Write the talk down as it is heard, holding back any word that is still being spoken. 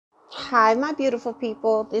Hi, my beautiful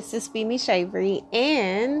people. This is Femi Shavery,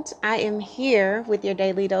 and I am here with your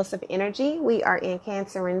daily dose of energy. We are in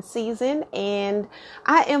Cancerian season, and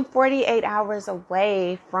I am 48 hours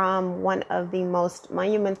away from one of the most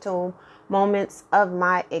monumental moments of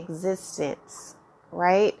my existence,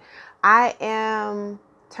 right? I am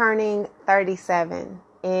turning 37,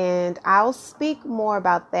 and I'll speak more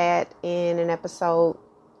about that in an episode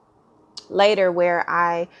later where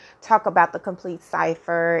I talk about the complete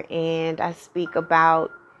cipher and I speak about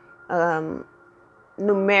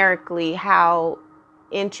numerically how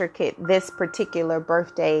intricate this particular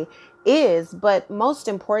birthday is. But most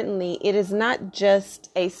importantly, it is not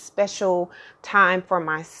just a special time for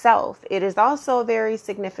myself. It is also a very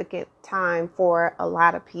significant time for a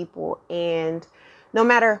lot of people. And no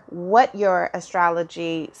matter what your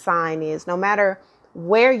astrology sign is, no matter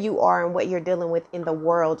where you are and what you're dealing with in the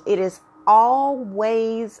world, it is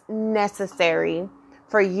always necessary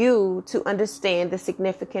for you to understand the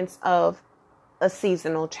significance of a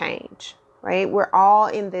seasonal change, right? We're all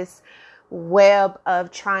in this web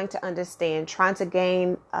of trying to understand, trying to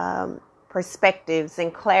gain perspectives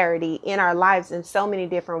and clarity in our lives in so many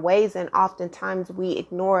different ways. And oftentimes we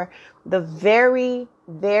ignore the very,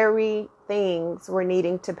 very things we're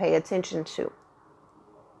needing to pay attention to.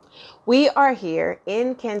 We are here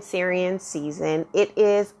in Cancerian season. It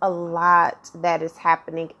is a lot that is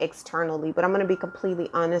happening externally, but I'm going to be completely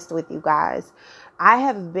honest with you guys. I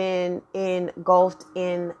have been engulfed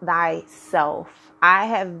in thyself. I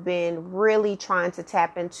have been really trying to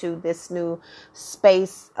tap into this new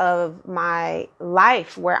space of my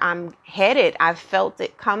life where I'm headed. I've felt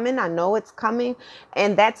it coming. I know it's coming.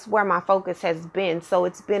 And that's where my focus has been. So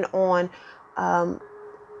it's been on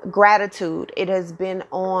gratitude. It has been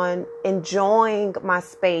on enjoying my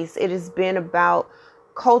space. It has been about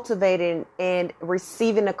cultivating and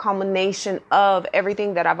receiving a culmination of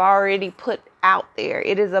everything that I've already put out there.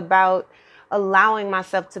 It is about allowing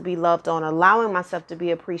myself to be loved on, allowing myself to be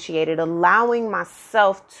appreciated, allowing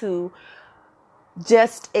myself to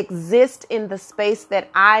just exist in the space that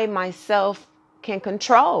I myself can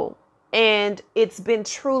control. And it's been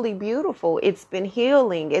truly beautiful. It's been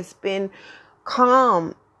healing. It's been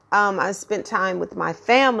calm. I spent time with my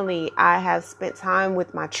family. I have spent time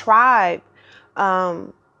with my tribe.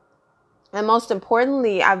 And most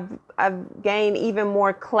importantly, I've gained even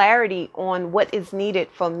more clarity on what is needed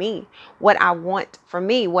for me, what I want for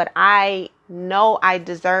me, what I know I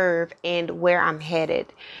deserve, and where I'm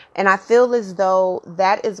headed. And I feel as though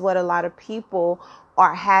that is what a lot of people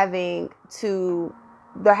are having to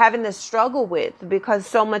struggle with, because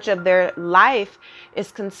so much of their life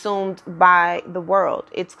is consumed by the world.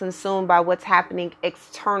 It's consumed by what's happening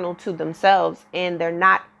external to themselves, and they're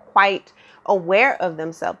not quite aware of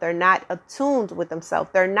themselves. They're not attuned with themselves.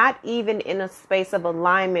 They're not even in a space of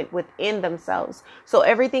alignment within themselves. So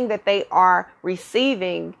everything that they are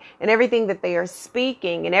receiving and everything that they are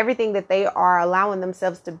speaking and everything that they are allowing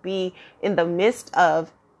themselves to be in the midst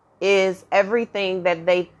of is everything that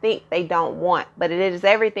they think they don't want, but it is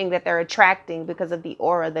everything that they're attracting because of the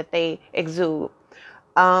aura that they exude.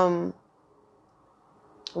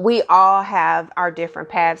 We all have our different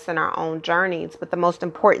paths and our own journeys, but the most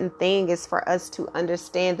important thing is for us to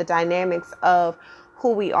understand the dynamics of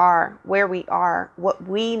who we are, where we are, what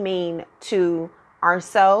we mean to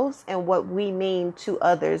ourselves, and what we mean to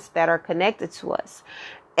others that are connected to us.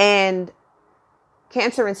 And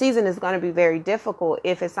Cancerian season is going to be very difficult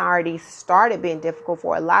if it's already started being difficult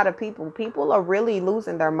for a lot of people. People are really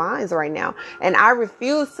losing their minds right now. And I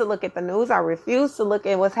refuse to look at the news. I refuse to look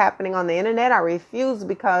at what's happening on the internet. I refuse,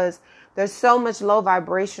 because there's so much low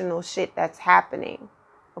vibrational shit that's happening.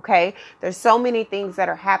 Okay. There's so many things that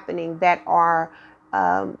are happening that are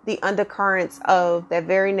the undercurrents of that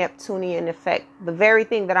very Neptunian effect, the very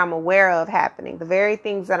thing that I'm aware of happening, the very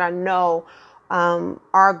things that I know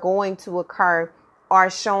are going to occur, are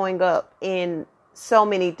showing up in so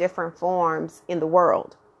many different forms in the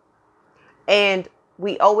world. And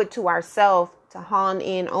we owe it to ourselves to hone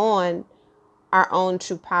in on our own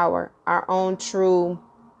true power, our own true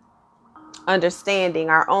understanding,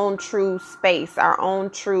 our own true space, our own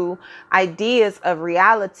true ideas of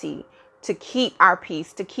reality, to keep our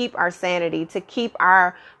peace, to keep our sanity, to keep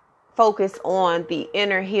our focus on the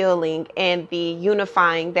inner healing and the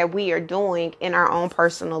unifying that we are doing in our own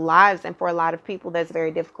personal lives. And for a lot of people, that's very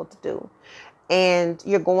difficult to do. And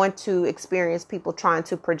you're going to experience people trying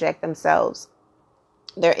to project themselves,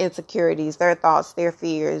 their insecurities, their thoughts, their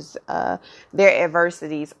fears, their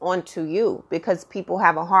adversities onto you, because people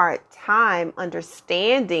have a hard time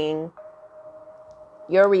understanding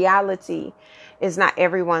your reality is not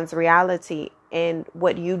everyone's reality. and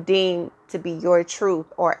what you deem to be your truth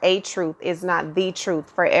or a truth is not the truth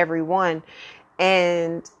for everyone.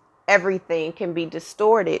 And everything can be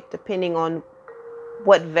distorted depending on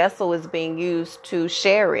what vessel is being used to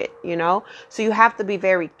share it, So you have to be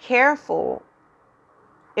very careful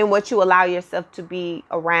in what you allow yourself to be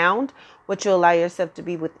around, what you allow yourself to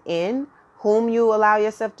be within, whom you allow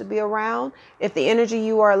yourself to be around. If the energy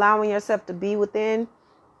you are allowing yourself to be within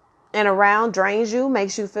and around drains you,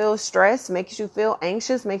 makes you feel stressed, makes you feel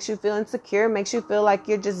anxious, makes you feel insecure, makes you feel like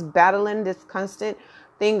you're just battling this constant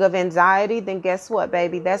thing of anxiety, then guess what,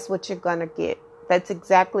 baby? That's what you're going to get. That's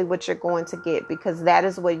exactly what you're going to get, because that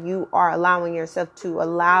is what you are allowing yourself to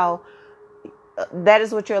allow. That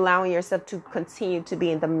is what you're allowing yourself to continue to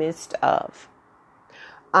be in the midst of.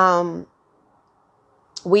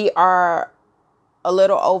 We are a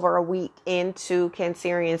little over a week into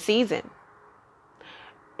Cancerian season.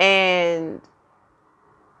 And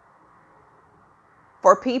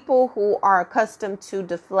for people who are accustomed to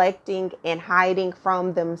deflecting and hiding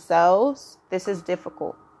from themselves, this is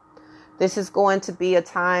difficult. This is going to be a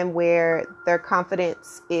time where their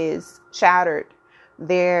confidence is shattered.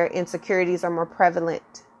 Their insecurities are more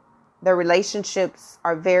prevalent. Their relationships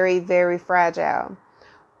are very, very fragile.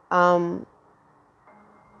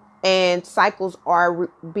 And cycles are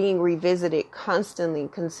being revisited constantly,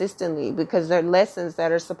 consistently, because their lessons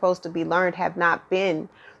that are supposed to be learned have not been,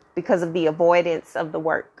 because of the avoidance of the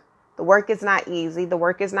work. The work is not easy. The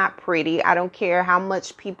work is not pretty. I don't care how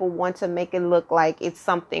much people want to make it look like it's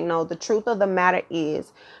something. No, the truth of the matter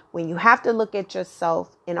is, when you have to look at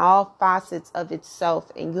yourself in all facets of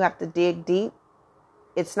itself and you have to dig deep,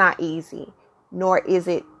 it's not easy, nor is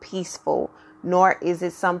it peaceful, nor is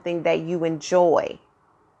it something that you enjoy.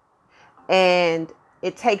 And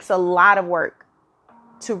it takes a lot of work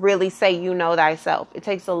to really say, you know thyself. It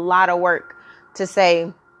takes a lot of work to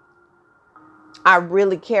say, I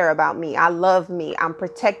really care about me. I love me. I'm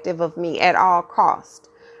protective of me at all costs.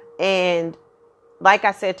 And like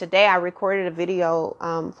I said, today I recorded a video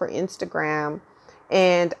for Instagram,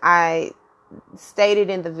 and I stated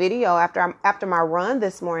in the video after my run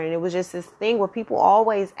this morning, it was just this thing where people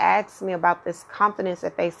always ask me about this confidence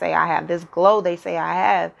that they say I have, this glow they say I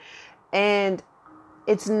have. And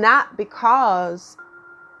it's not because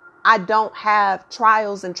I don't have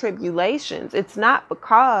trials and tribulations. It's not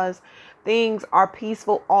because things are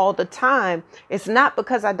peaceful all the time. It's not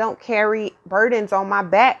because I don't carry burdens on my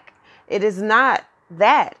back. It is not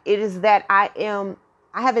that. It is that I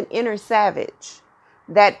have an inner savage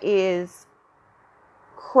that is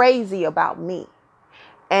crazy about me.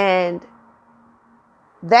 And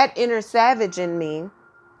that inner savage in me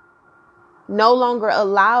no longer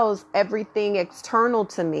allows everything external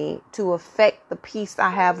to me to affect the peace I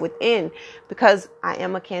have within, because I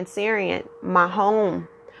am a Cancerian. My home,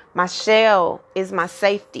 my shell is my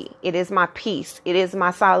safety. It is my peace. It is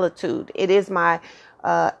my solitude. It is my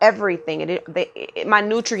everything. My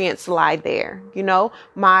nutrients lie there.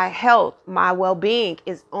 My health, my well-being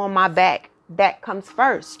is on my back. That comes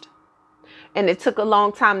first. And it took a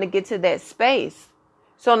long time to get to that space.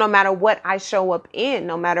 So no matter what I show up in,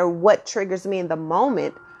 no matter what triggers me in the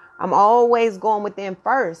moment, I'm always going within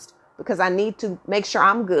first, because I need to make sure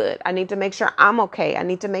I'm good. I need to make sure I'm okay. I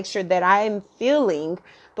need to make sure that I am feeling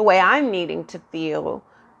the way I'm needing to feel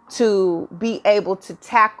to be able to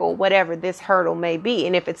tackle whatever this hurdle may be.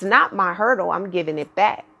 And if it's not my hurdle, I'm giving it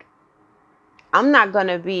back. I'm not going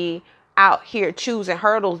to be out here choosing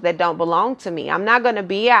hurdles that don't belong to me. I'm not going to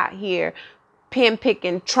be out here pin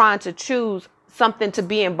picking, trying to choose something to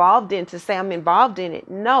be involved in, to say I'm involved in it.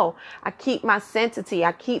 No, I keep my sanctity.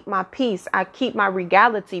 I keep my peace. I keep my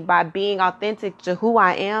regality by being authentic to who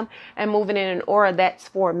I am and moving in an aura that's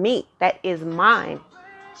for me. That is mine,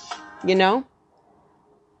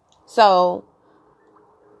 So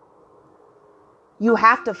you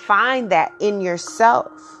have to find that in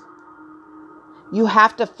yourself. You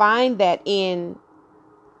have to find that in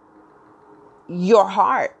your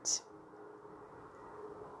heart.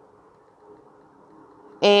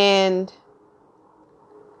 And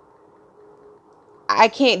I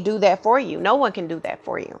can't do that for you. No one can do that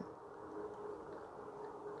for you.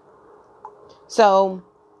 So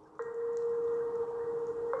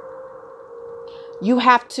you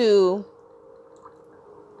have to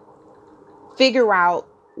figure out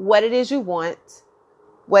what it is you want,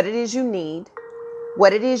 what it is you need,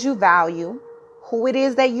 what it is you value, who it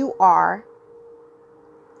is that you are,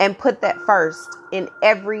 and put that first in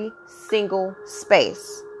every single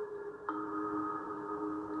space.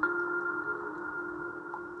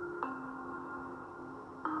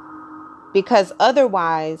 Because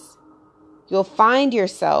otherwise, you'll find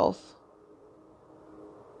yourself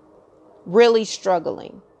really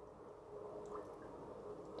struggling.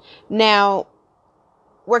 Now,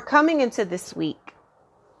 we're coming into this week.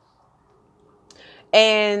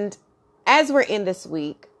 And as we're in this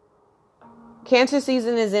week, Cancer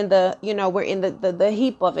season is in the, we're in the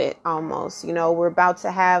heap of it almost. We're about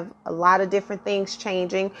to have a lot of different things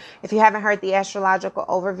changing. If you haven't heard the astrological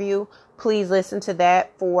overview, please listen to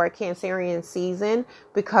that for Cancerian season,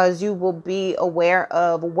 because you will be aware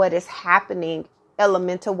of what is happening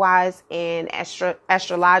elemental wise and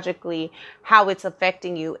astrologically, how it's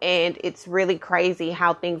affecting you. And it's really crazy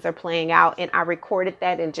how things are playing out. And I recorded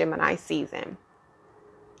that in Gemini season.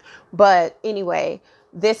 But anyway,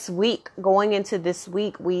 this week, going into this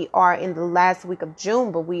week, we are in the last week of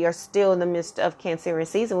June, but we are still in the midst of Cancerian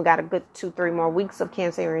season. We got a good 2-3 more weeks of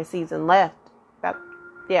Cancerian season left.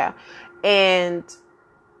 And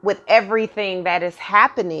with everything that is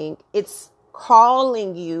happening, it's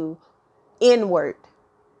calling you inward.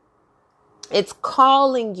 It's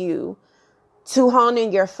calling you to hone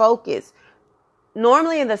in your focus.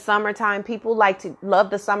 Normally in the summertime, people like to love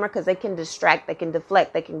the summer because they can distract, they can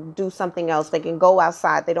deflect, they can do something else, they can go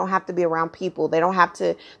outside, they don't have to be around people, they don't have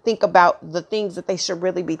to think about the things that they should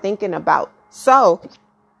really be thinking about. So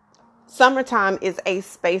summertime is a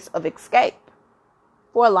space of escape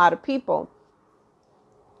for a lot of people.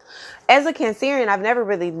 As a Cancerian, I've never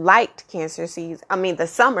really liked Cancer season. The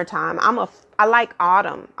summertime. I like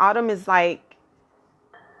autumn. Autumn is like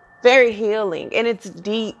very healing, and it's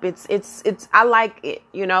deep. It's I like it,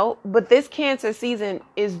 but this Cancer season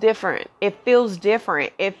is different. It feels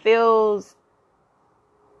different. It feels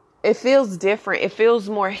different. It feels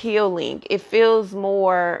more healing. It feels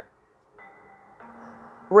more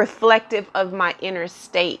reflective of my inner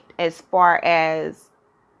state as far as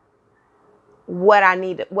what I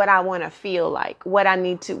need, what I want to feel like, what I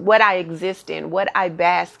exist in, what I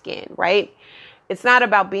bask in, right? It's not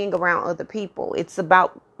about being around other people. It's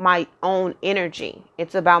about my own energy.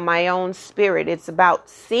 It's about my own spirit. It's about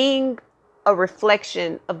seeing a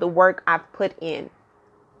reflection of the work I've put in.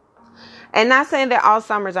 And not saying that all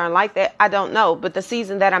summers aren't like that. I don't know. But the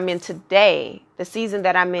season that I'm in today, the season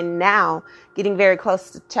that I'm in now, getting very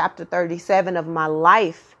close to chapter 37 of my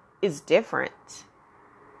life, is different.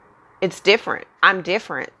 It's different. I'm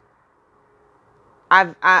different.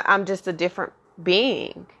 I'm just a different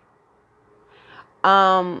being.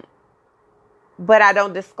 But I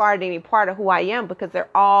don't discard any part of who I am, because they're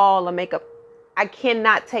all a makeup. I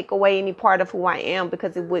cannot take away any part of who I am,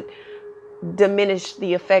 because it would diminish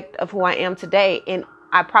the effect of who I am today. And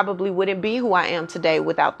I probably wouldn't be who I am today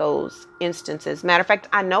without those instances. Matter of fact,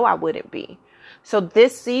 I know I wouldn't be. So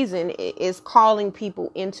this season is calling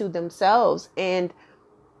people into themselves. And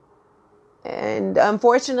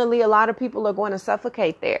unfortunately, a lot of people are going to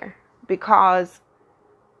suffocate there, because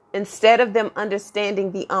instead of them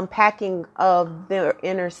understanding the unpacking of their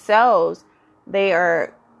inner selves, they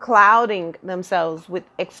are clouding themselves with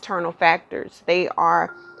external factors. They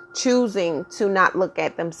are choosing to not look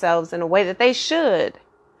at themselves in a way that they should.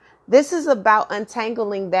 This is about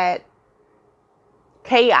untangling that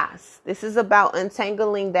chaos. This is about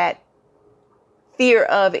untangling that fear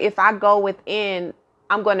of, if I go within,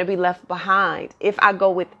 I'm going to be left behind. If I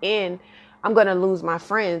go within, I'm going to lose my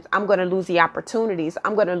friends. I'm going to lose the opportunities.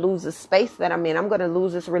 I'm going to lose the space that I'm in. I'm going to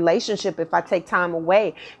lose this relationship if I take time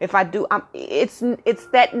away. If I do, it's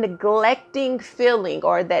that neglecting feeling,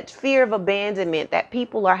 or that fear of abandonment that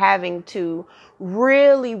people are having to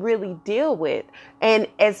really, really deal with. And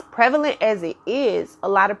as prevalent as it is, a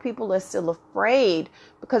lot of people are still afraid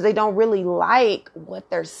because they don't really like what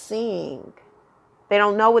they're seeing. They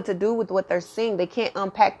don't know what to do with what they're seeing. They can't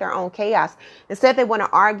unpack their own chaos. Instead, they want to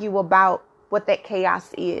argue about what that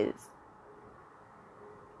chaos is.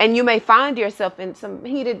 And you may find yourself in some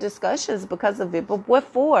heated discussions because of it. But what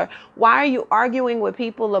for? Why are you arguing with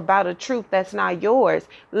people about a truth that's not yours?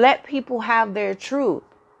 Let people have their truth.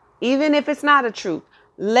 Even if it's not a truth,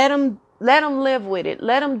 let them live with it.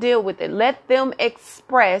 Let them deal with it. Let them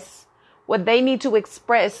express what they need to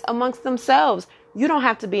express amongst themselves. You don't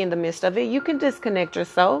have to be in the midst of it. You can disconnect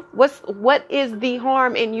yourself. What is the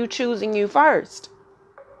harm in you choosing you first?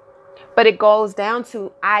 But it goes down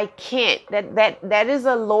to, I can't. That is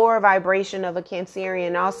a lower vibration of a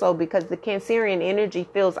Cancerian also, because the Cancerian energy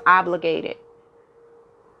feels obligated.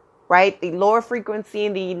 Right? The lower frequency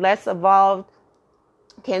and the less evolved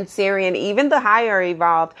Cancerian, even the higher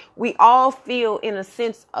evolved, we all feel in a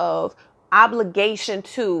sense of obligation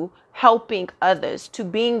to helping others, to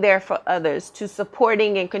being there for others, to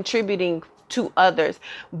supporting and contributing to others,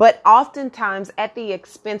 but oftentimes at the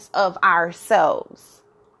expense of ourselves.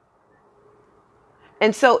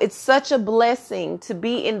 And so it's such a blessing to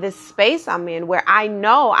be in this space I'm in where I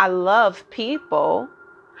know I love people.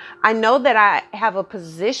 I know that I have a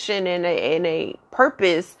position and a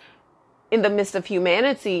purpose in the midst of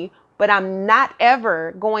humanity, but I'm not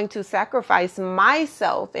ever going to sacrifice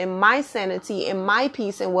myself and my sanity and my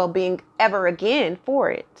peace and well-being ever again for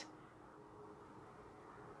it.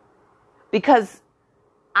 Because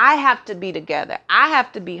I have to be together. I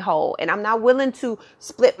have to be whole. And I'm not willing to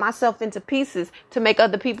split myself into pieces to make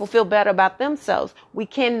other people feel better about themselves. We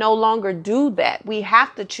can no longer do that. We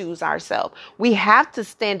have to choose ourselves. We have to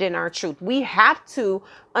stand in our truth. We have to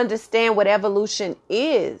understand what evolution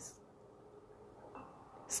is.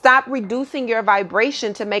 Stop reducing your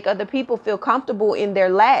vibration to make other people feel comfortable in their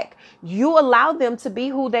lack. You allow them to be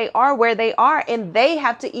who they are, where they are, and they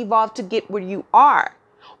have to evolve to get where you are.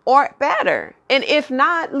 Or better. And if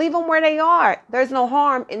not, leave them where they are. There's no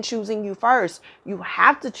harm in choosing you first. You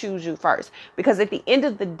have to choose you first. Because at the end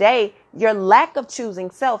of the day, your lack of choosing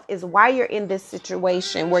self is why you're in this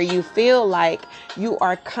situation where you feel like you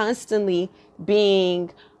are constantly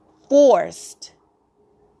being forced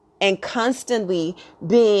and constantly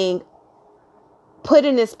being put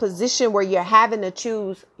in this position where you're having to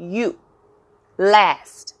choose you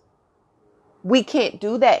last. We can't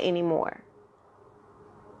do that anymore.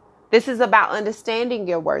 This is about understanding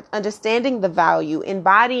your worth, understanding the value,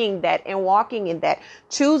 embodying that and walking in that,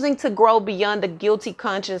 choosing to grow beyond the guilty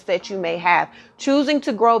conscience that you may have, choosing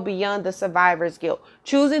to grow beyond the survivor's guilt,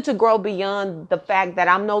 choosing to grow beyond the fact that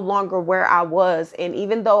I'm no longer where I was. And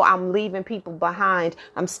even though I'm leaving people behind,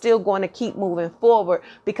 I'm still going to keep moving forward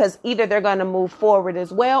because either they're going to move forward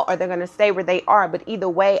as well or they're going to stay where they are. But either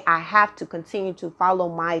way, I have to continue to follow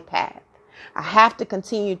my path. I have to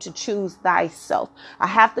continue to choose thyself. I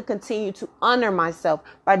have to continue to honor myself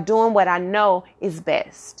by doing what I know is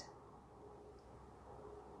best.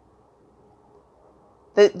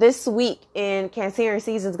 This week in Cancerian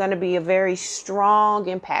season is going to be a very strong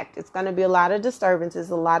impact. It's going to be a lot of disturbances,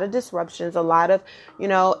 a lot of disruptions, a lot of,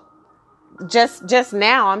 just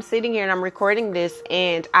now I'm sitting here and I'm recording this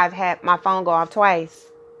and I've had my phone go off twice.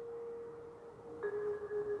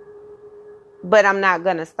 But I'm not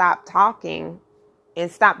going to stop talking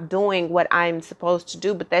and stop doing what I'm supposed to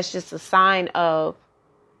do. But that's just a sign of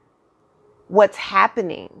what's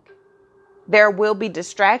happening. There will be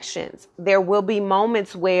distractions. There will be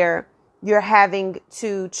moments where you're having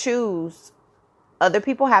to choose. Other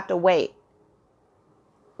people have to wait.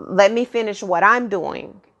 Let me finish what I'm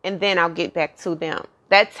doing and then I'll get back to them.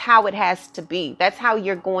 That's how it has to be. That's how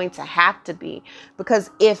you're going to have to be.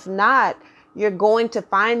 Because if not, you're going to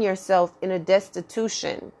find yourself in a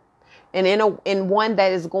destitution and in one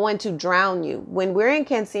that is going to drown you. When we're in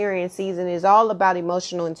Cancerian season, it's all about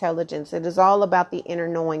emotional intelligence. It is all about the inner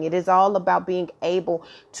knowing. It is all about being able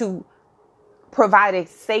to provide a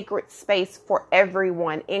sacred space for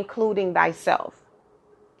everyone, including thyself.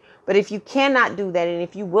 But if you cannot do that, and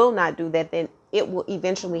if you will not do that, then it will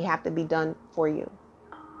eventually have to be done for you.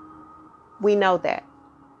 We know that.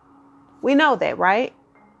 We know that, right?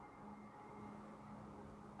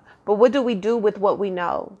 But what do we do with what we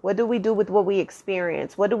know? What do we do with what we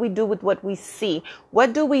experience? What do we do with what we see?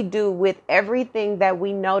 What do we do with everything that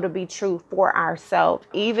we know to be true for ourselves?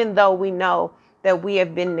 Even though we know that we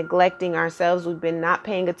have been neglecting ourselves, we've been not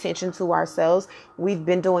paying attention to ourselves. We've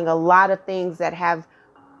been doing a lot of things that have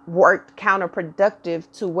worked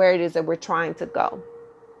counterproductive to where it is that we're trying to go.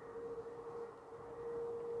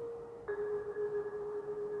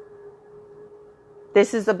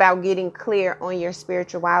 This is about getting clear on your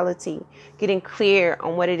spirituality, getting clear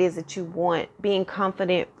on what it is that you want, being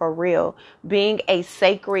confident for real, being a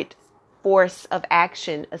sacred force of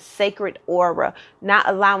action, a sacred aura, not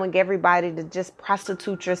allowing everybody to just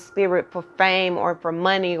prostitute your spirit for fame or for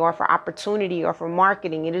money or for opportunity or for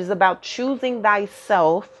marketing. It is about choosing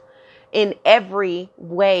thyself in every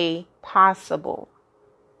way possible.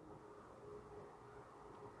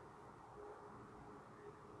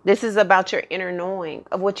 This is about your inner knowing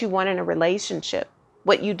of what you want in a relationship,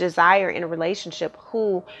 what you desire in a relationship,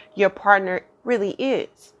 who your partner really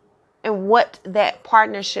is, and what that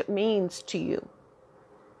partnership means to you.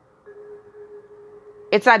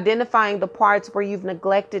 It's identifying the parts where you've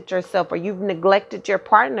neglected yourself or you've neglected your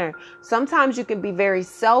partner. Sometimes you can be very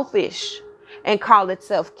selfish and call it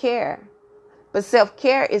self-care. But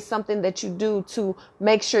self-care is something that you do to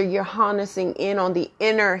make sure you're harnessing in on the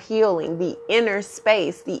inner healing, the inner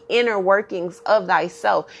space, the inner workings of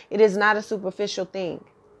thyself. It is not a superficial thing.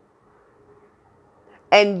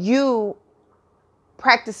 And you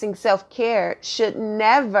practicing self-care should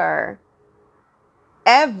never,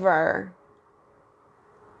 ever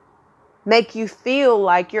make you feel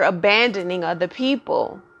like you're abandoning other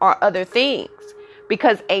people or other things.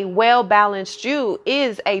 Because a well-balanced you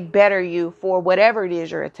is a better you for whatever it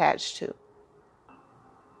is you're attached to.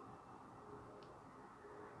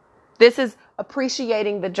 This is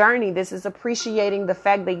appreciating the journey. This is appreciating the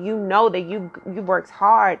fact that you know that you worked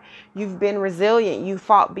hard. You've been resilient. You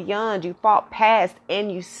fought beyond. You fought past.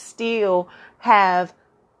 And you still have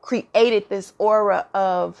created this aura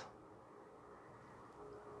of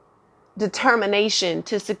determination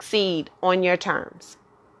to succeed on your terms.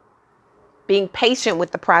 Being patient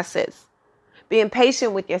with the process. Being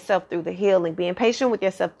patient with yourself through the healing. Being patient with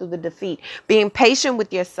yourself through the defeat. Being patient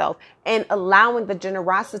with yourself and allowing the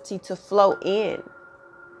generosity to flow in.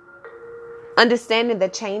 Understanding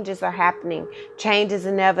that changes are happening. Change is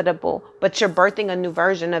inevitable, but you're birthing a new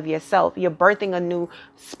version of yourself. You're birthing a new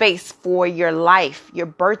space for your life. You're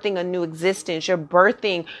birthing a new existence. You're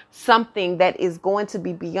birthing something that is going to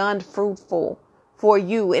be beyond fruitful for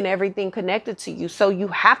you and everything connected to you. So you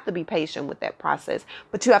have to be patient with that process,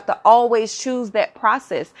 but you have to always choose that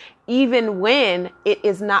process, even when it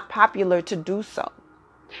is not popular to do so.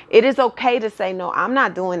 It is okay to say, no, I'm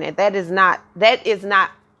not doing it. That is not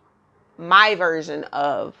my version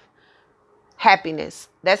of happiness.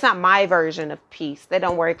 That's not my version of peace. That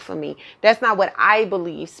don't work for me. That's not what I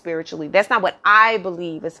believe spiritually. That's not what I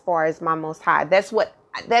believe as far as my Most High. That's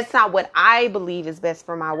not what I believe is best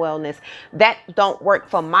for my wellness. That don't work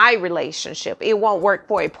for my relationship. It won't work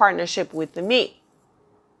for a partnership with me.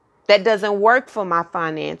 That doesn't work for my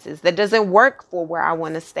finances. That doesn't work for where I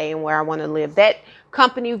want to stay and where I want to live. That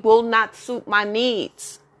company will not suit my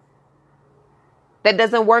needs. That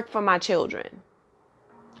doesn't work for my children.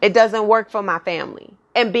 It doesn't work for my family.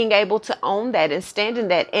 And being able to own that and stand in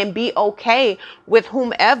that and be okay with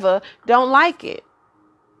whomever don't like it.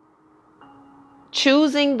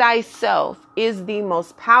 Choosing thyself is the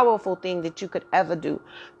most powerful thing that you could ever do,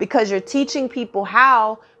 because you're teaching people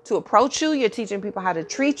how to approach you. You're teaching people how to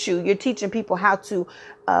treat you. You're teaching people how to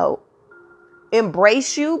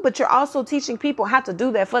embrace you, but you're also teaching people how to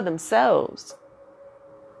do that for themselves.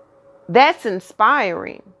 That's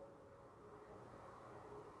inspiring.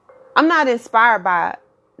 I'm not inspired by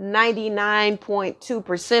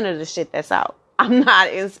 99.2% of the shit that's out. I'm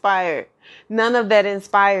not inspired. None of that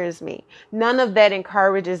inspires me. None of that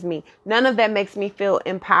encourages me. None of that makes me feel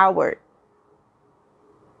empowered.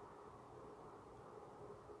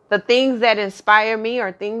 The things that inspire me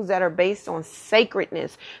are things that are based on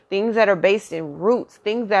sacredness, things that are based in roots,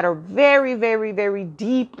 things that are very, very, very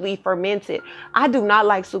deeply fermented. I do not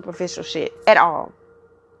like superficial shit at all.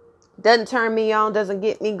 Doesn't turn me on, doesn't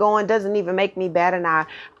get me going, doesn't even make me bat an eye.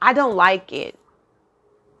 I don't like it.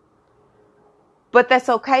 But that's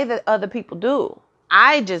okay that other people do.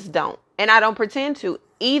 I just don't. And I don't pretend to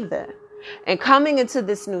either. And coming into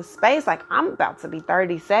this new space, like I'm about to be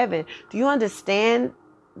 37. Do you understand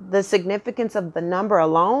the significance of the number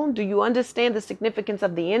alone? Do you understand the significance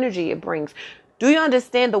of the energy it brings? Do you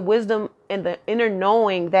understand the wisdom and the inner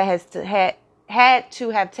knowing that had to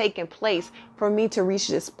have taken place for me to reach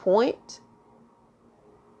this point?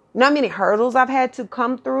 You know how many hurdles I've had to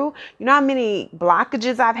come through? You know how many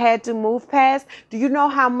blockages I've had to move past? Do you know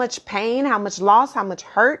how much pain, how much loss, how much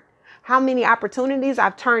hurt, how many opportunities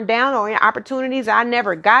I've turned down or opportunities I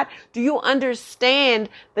never got? Do you understand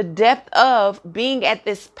the depth of being at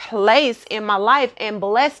this place in my life and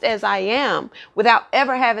blessed as I am without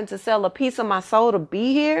ever having to sell a piece of my soul to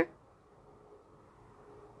be here?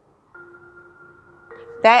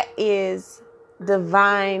 That is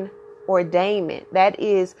divine ordainment. That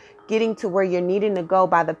is getting to where you're needing to go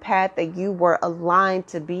by the path that you were aligned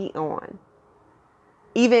to be on.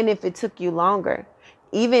 Even if it took you longer,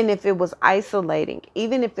 even if it was isolating,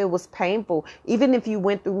 even if it was painful, even if you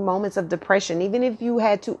went through moments of depression, even if you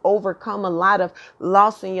had to overcome a lot of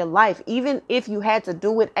loss in your life, even if you had to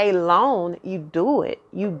do it alone, you do it.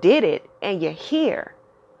 You did it, and you're here,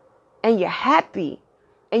 and you're happy,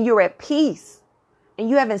 and you're at peace. And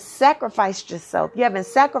you haven't sacrificed yourself. You haven't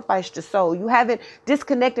sacrificed your soul. You haven't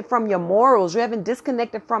disconnected from your morals. You haven't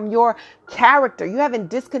disconnected from your character. You haven't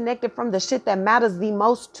disconnected from the shit that matters the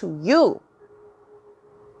most to you.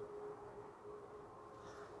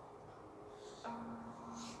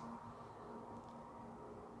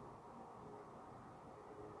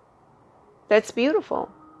 That's beautiful.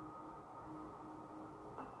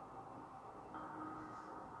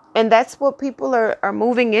 And that's what people are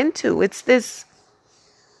moving into. It's this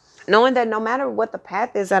knowing that no matter what the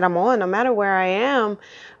path is that I'm on, no matter where I am,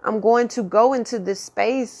 I'm going to go into this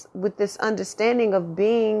space with this understanding of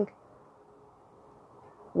being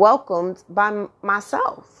welcomed by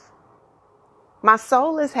myself. My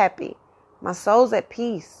soul is happy. My soul's at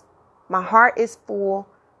peace. My heart is full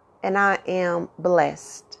and I am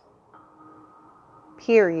blessed.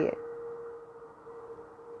 Period.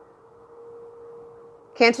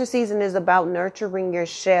 Cancer season is about nurturing your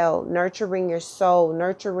shell, nurturing your soul,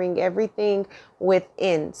 nurturing everything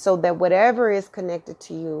within, so that whatever is connected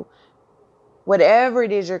to you, whatever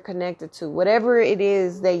it is you're connected to, whatever it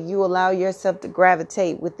is that you allow yourself to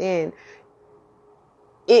gravitate within,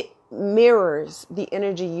 it mirrors the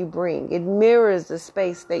energy you bring. It mirrors the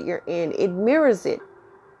space that you're in. It mirrors it.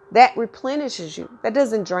 That replenishes you. That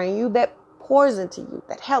doesn't drain you. That pours into you.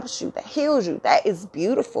 That helps you. That heals you. That is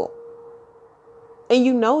beautiful. And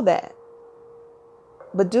you know that.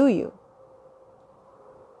 But do you?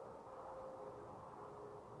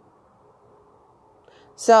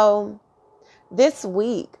 So this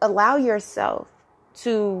week, allow yourself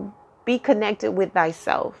to be connected with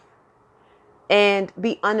thyself and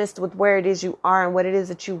be honest with where it is you are and what it is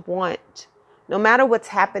that you want. No matter what's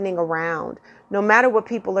happening around, no matter what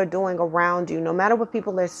people are doing around you, no matter what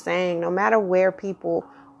people are saying, no matter where people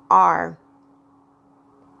are,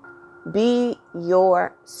 be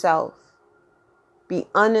yourself. Be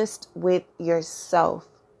honest with yourself.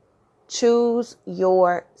 Choose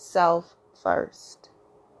yourself first.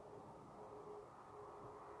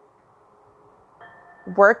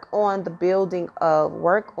 Work on the building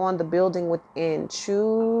within.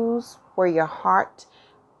 Choose where your heart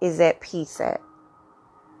is at peace at.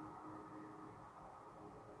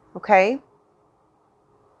 Okay?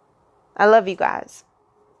 I love you guys.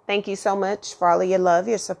 Thank you so much for all of your love,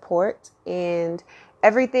 your support, and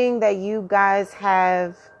everything that you guys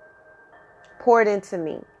have poured into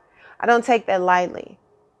me. I don't take that lightly.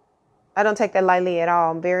 I don't take that lightly at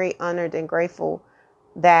all. I'm very honored and grateful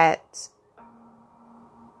that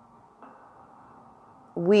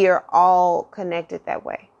we are all connected that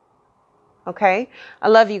way. Okay? I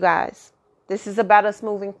love you guys. This is about us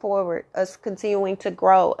moving forward, us continuing to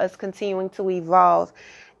grow, us continuing to evolve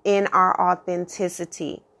in our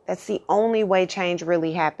authenticity. That's the only way change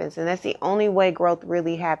really happens. And that's the only way growth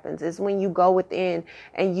really happens, is when you go within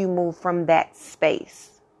and you move from that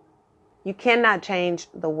space. You cannot change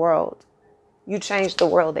the world. You change the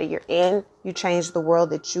world that you're in. You change the world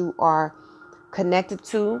that you are connected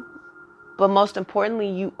to. But most importantly,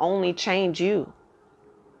 you only change you.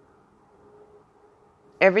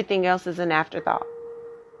 Everything else is an afterthought.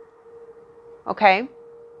 Okay?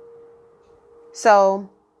 So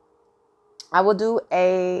I will do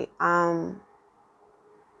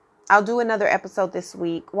I'll do another episode this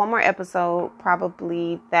week. One more episode,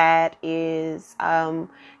 probably, that is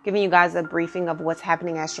giving you guys a briefing of what's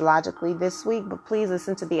happening astrologically this week. But please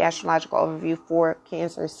listen to the astrological overview for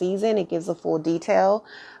Cancer season. It gives a full detail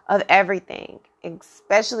of everything,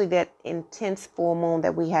 especially that intense full moon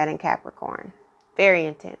that we had in Capricorn. Very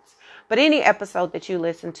intense. But any episode that you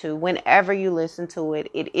listen to, whenever you listen to it,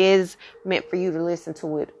 it is meant for you to listen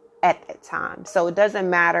to it at that time. So it doesn't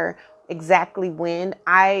matter exactly when.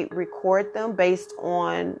 I record them based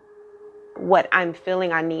on what I'm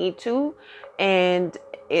feeling I need to, and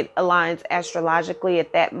it aligns astrologically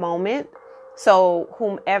at that moment. So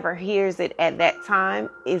whomever hears it at that time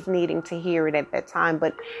is needing to hear it at that time.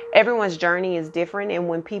 But everyone's journey is different. And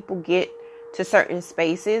when people get to certain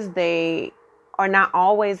spaces, they are not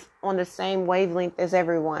always on the same wavelength as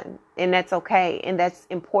everyone. And that's okay. And that's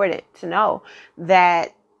important to know,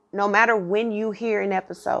 that no matter when you hear an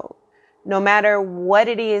episode, no matter what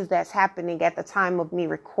it is that's happening at the time of me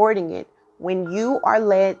recording it, when you are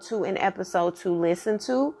led to an episode to listen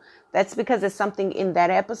to, that's because it's something in that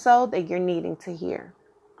episode that you're needing to hear.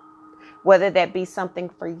 Whether that be something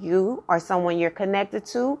for you or someone you're connected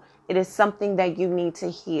to, it is something that you need to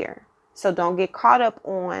hear. So don't get caught up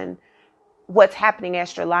on what's happening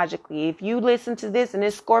astrologically. If you listen to this and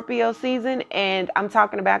it's Scorpio season and I'm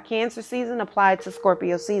talking about Cancer season, apply it to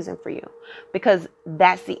Scorpio season for you, because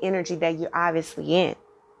that's the energy that you're obviously in.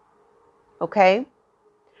 Okay?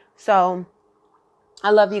 So I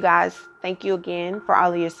love you guys. Thank you again for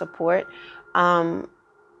all of your support. I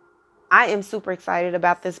am super excited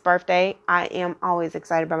about this birthday. I am always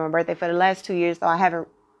excited about my birthday. For the last 2 years, though, I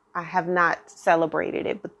have not celebrated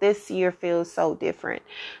it, but this year feels so different.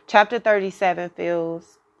 Chapter 37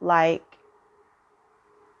 feels like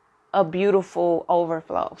a beautiful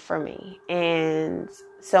overflow for me and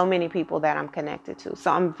so many people that I'm connected to.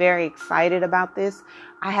 So I'm very excited about this.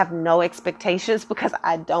 I have no expectations because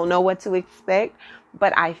I don't know what to expect,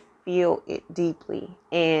 but I feel it deeply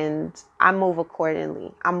and I move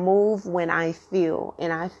accordingly. I move when I feel,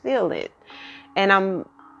 and I feel it. And I'm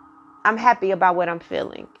happy about what I'm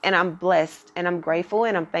feeling, and I'm blessed, and I'm grateful,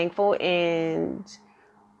 and I'm thankful, and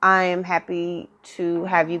I am happy to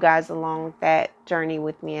have you guys along that journey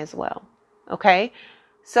with me as well. Okay?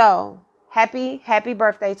 So, happy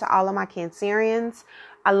birthday to all of my Cancerians.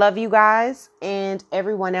 I love you guys, and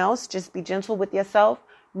everyone else, just be gentle with yourself.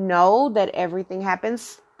 Know that everything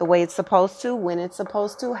happens the way it's supposed to, when it's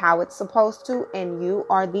supposed to, how it's supposed to, and you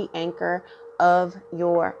are the anchor of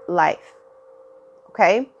your life.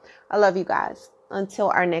 Okay? I love you guys. Until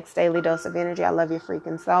our next daily dose of energy, I love your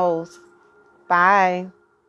freaking souls. Bye.